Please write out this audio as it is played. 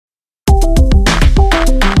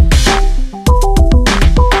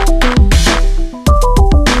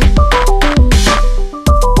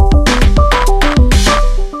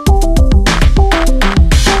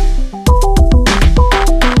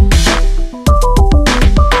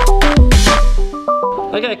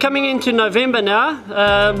coming into November now.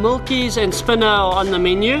 Milkies and spinner are on the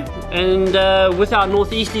menu, and with our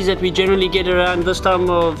northeasterlies that we generally get around this time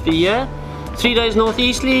of the year, 3 days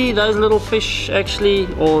northeasterly, those little fish actually,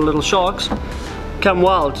 or little sharks, come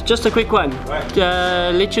wild. Just a quick one,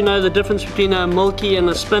 let you know the difference between a milky and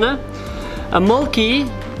a spinner. A milky,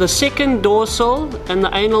 the second dorsal and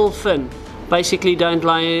the anal fin basically don't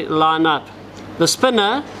line up. The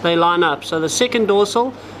spinner, they line up, so the second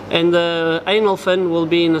dorsal and the anal fin will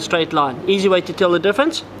be in a straight line. Easy way to tell the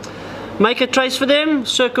difference. Make a trace for them,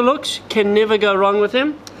 circle hooks, can never go wrong with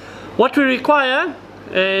them. What we require,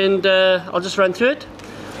 and I'll just run through it.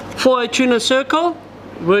 4/0 tuna circle,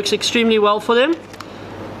 works extremely well for them.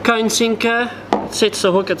 Cone sinker, sets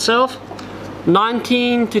the hook itself.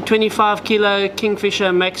 19 to 25 kilo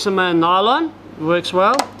Kingfisher Maxima nylon, works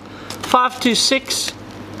well. 5 to 6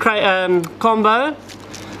 combo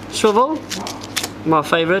swivel, my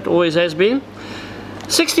favorite, always has been.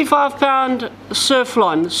 65 pound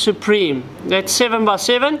Surflon Supreme, that's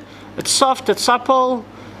 7x7. It's soft, it's supple,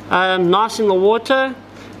 nice in the water.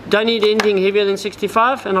 Don't need anything heavier than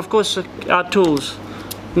 65. And of course our tools,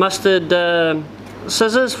 mustard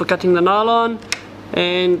scissors for cutting the nylon,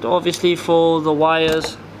 and obviously for the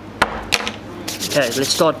wires. Okay, let's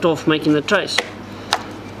start off making the trace.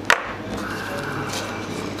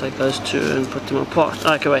 Take those two and put them apart.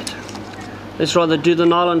 Okay, wait, let's rather do the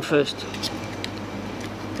nylon first.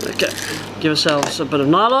 Okay, give ourselves a bit of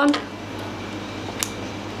nylon.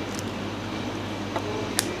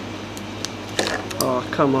 Oh,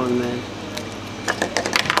 come on, man.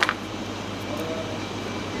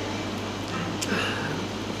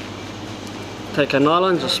 Take a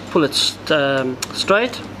nylon, just pull it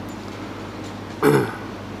straight.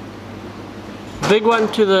 Big one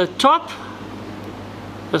to the top.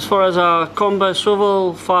 As far as our combo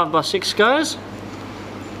swivel 5x6 goes,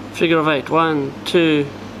 figure of 8. 1, 2,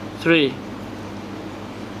 3.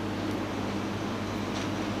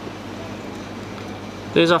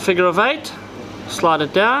 There's our figure of 8. Slide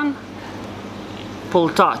it down, pull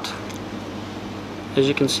tight, as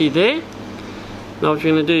you can see there. Now what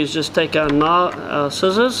we're going to do is just take our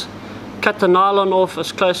scissors, cut the nylon off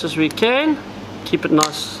as close as we can, keep it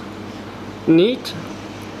nice, neat.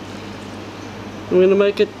 I'm going to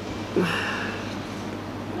make it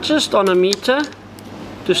just on 1 meter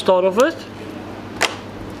to start off with,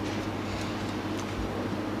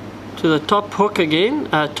 to the top hook again,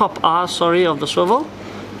 top eye, sorry, of the swivel.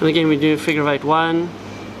 And again we do a figure of 8, 1,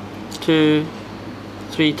 2,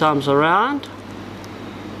 3 times around.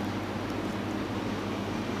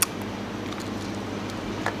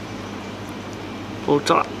 Pull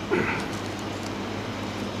tight.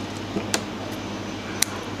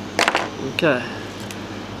 Okay.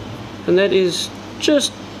 And that is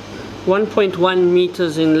just 1.1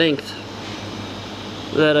 meters in length.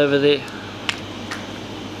 That over there.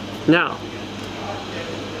 Now,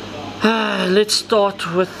 let's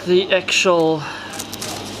start with the actual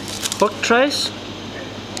hook trace.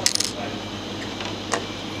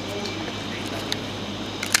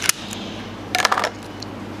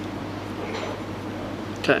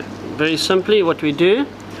 Okay, very simply what we do,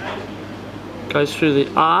 go through the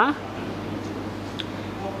eye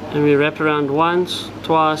and we wrap around once,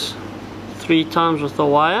 twice, 3 times with the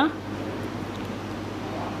wire.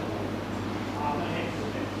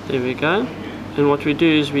 There we go. And what we do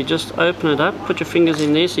is we just open it up, put your fingers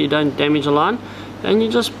in there so you don't damage the line, and you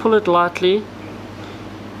just pull it lightly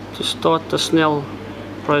to start the snell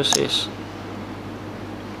process.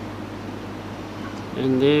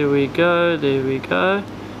 And there we go,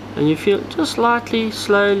 and you feel just lightly,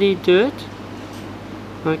 slowly do it.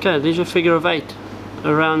 Okay, there's your figure of 8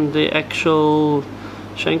 around the actual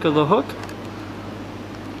shank of the hook.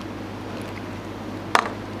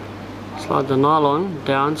 Slide the nylon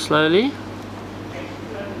down slowly,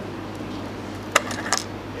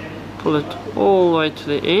 pull it all the way to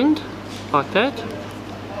the end, like that.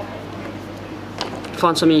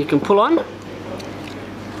 Find something you can pull on.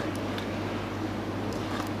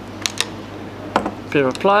 Pair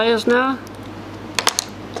of pliers now,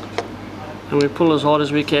 and we pull as hard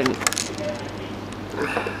as we can.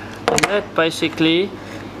 And that basically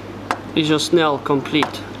is your snell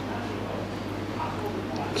complete.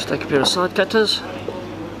 Let's take a pair of side cutters,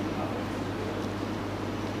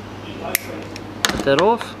 cut that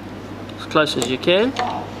off as close as you can.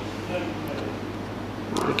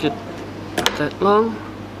 Make it that long.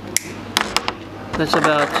 That's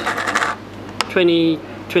about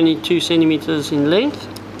 22 centimeters in length.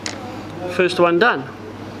 First one done.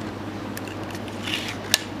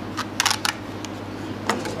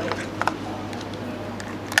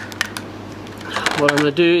 What I'm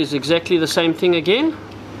going to do is exactly the same thing again.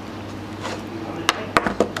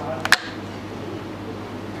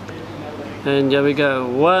 And here we go.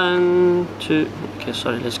 1, 2. Okay,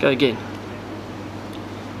 sorry, let's go again.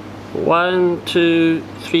 1, 2,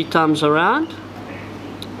 3 times around.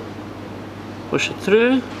 Push it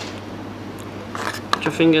through. Put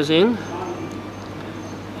your fingers in.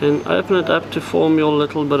 And open it up to form your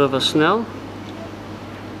little bit of a snell.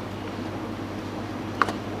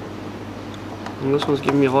 And this one's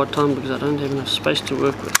giving me a hard time because I don't have enough space to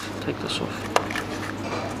work with. Take this off.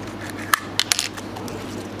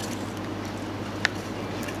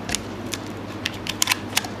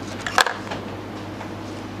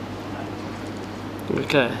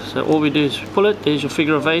 Okay, so all we do is pull it. There's your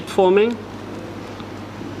figure of 8 forming.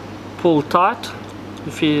 Pull tight.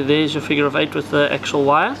 There's your figure of 8 with the actual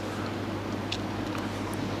wire.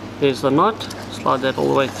 There's the knot. Slide that all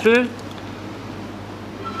the way through.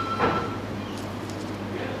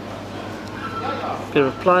 Pair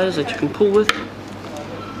of pliers that you can pull with.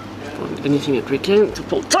 Anything that we can to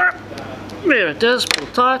pull tight. There it is. Pull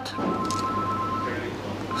tight.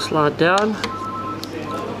 Slide down.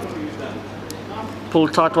 Pull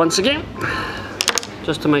tight once again,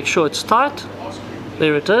 just to make sure it's tight.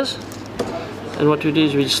 There it is. And what we do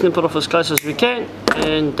is we snip it off as close as we can,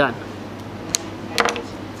 and done.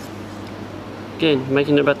 Again,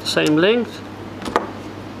 making it about the same length.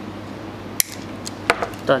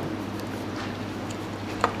 Done.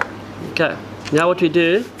 Okay, now what we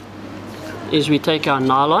do is we take our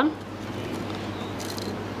nylon.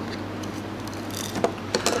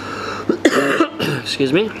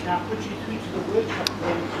 Excuse me.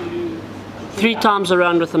 3 times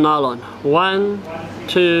around with the nylon. 1,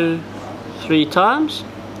 2, 3 times.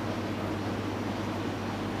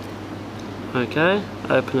 Okay,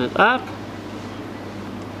 open it up.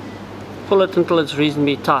 Pull it until it's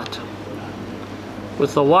reasonably tight.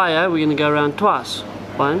 With the wire, we're going to go around twice.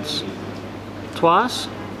 Once, twice.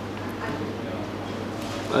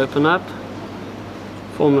 Open up.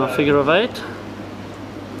 Form a figure of 8.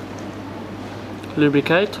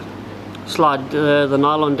 Lubricate. Slide the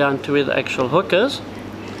nylon down to where the actual hook is.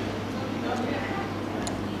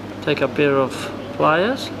 Take a pair of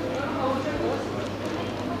pliers.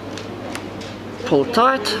 Pull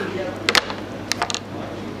tight.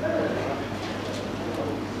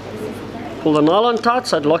 Pull the nylon tight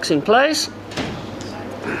so it locks in place.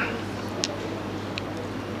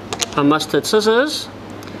 Our mustard scissors.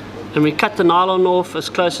 And we cut the nylon off as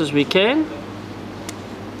close as we can.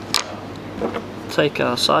 Take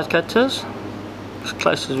our side cutters as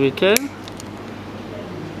close as we can.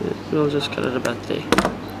 We'll just cut it about there.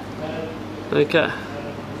 Okay,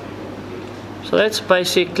 so that's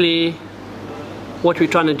basically what we're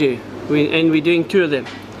trying to do, and we're doing 2 of them.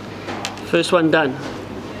 First one done.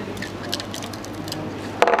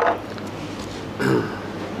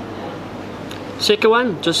 Second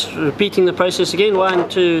one, just repeating the process again. 1,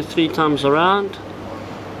 2, 3 times around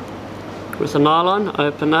with the nylon.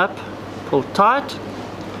 Open up. Pull tight.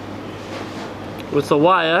 With the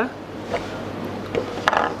wire,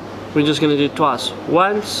 we're just going to do twice.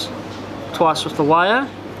 Once, twice with the wire.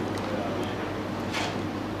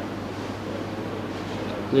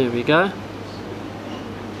 There we go.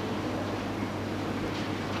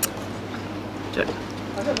 Okay.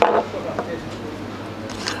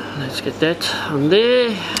 Let's get that on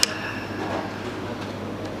there.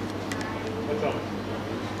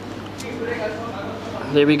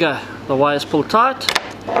 There we go. The wire's pulled tight.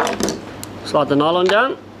 Slide the nylon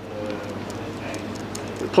down.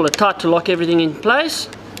 Pull it tight to lock everything in place.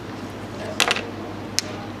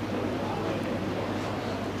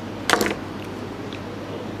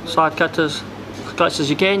 Side cutters as close as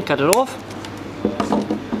you can, cut it off.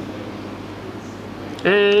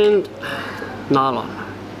 And nylon.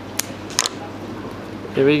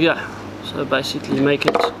 There we go. So basically make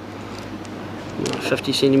it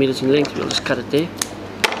 50 centimeters in length. We'll just cut it there.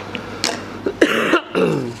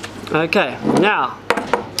 Okay, now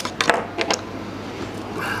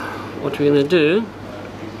what we're going to do,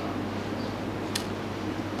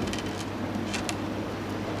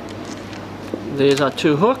 there's our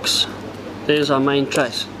 2 hooks, there's our main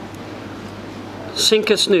trace.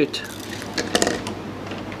 Sinker snoot.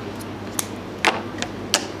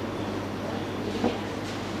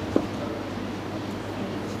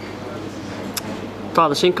 Tie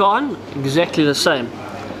the sinker on, exactly the same.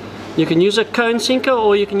 You can use a cone sinker,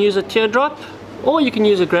 or you can use a teardrop, or you can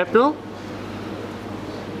use a grapnel.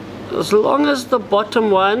 As long as the bottom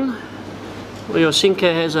one, or your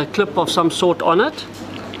sinker, has a clip of some sort on it.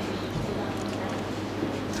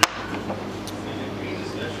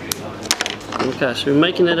 Okay, so we're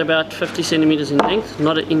making it about 50 centimeters in length,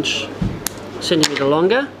 not an inch centimeter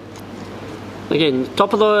longer. Again,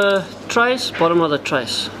 top of the trace, bottom of the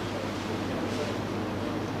trace.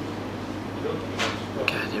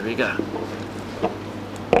 we go.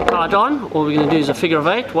 Tie it on. All we're going to do is a figure of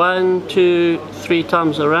 8. 1, 2, 3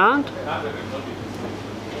 times around.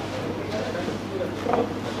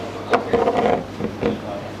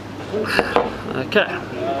 Okay.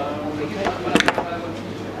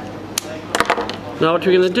 Now what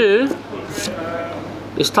we're going to do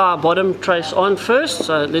is tie our bottom trace on first.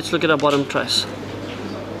 So let's look at our bottom trace.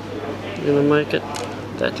 We're going to make it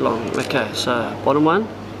that long. Okay, so bottom one.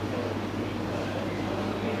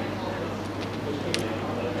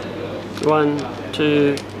 1,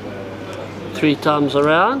 2, 3 times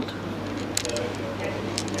around.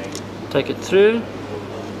 Take it through.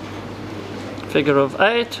 Figure of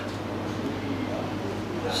 8.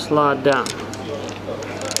 Slide down.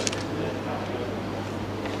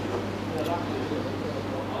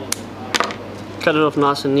 Cut it off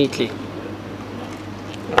nice and neatly.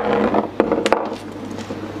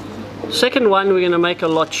 Second one we're going to make a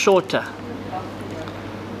lot shorter.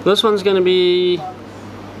 This one's going to be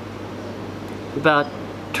about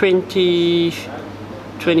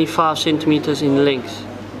 20-25 centimeters in length.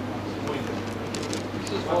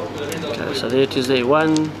 Okay, so there it is there.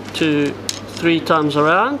 1, 2, 3 times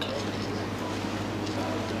around.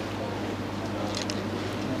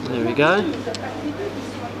 There we go.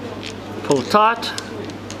 Pull tight.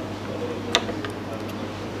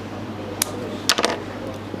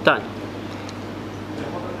 Done.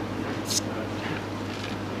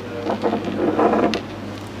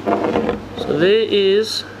 So there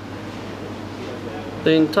is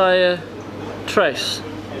the entire trace.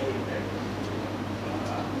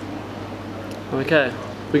 Okay,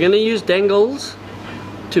 we're going to use dangles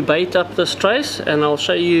to bait up this trace, and I'll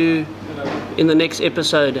show you in the next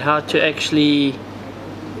episode how to actually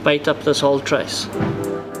bait up this whole trace.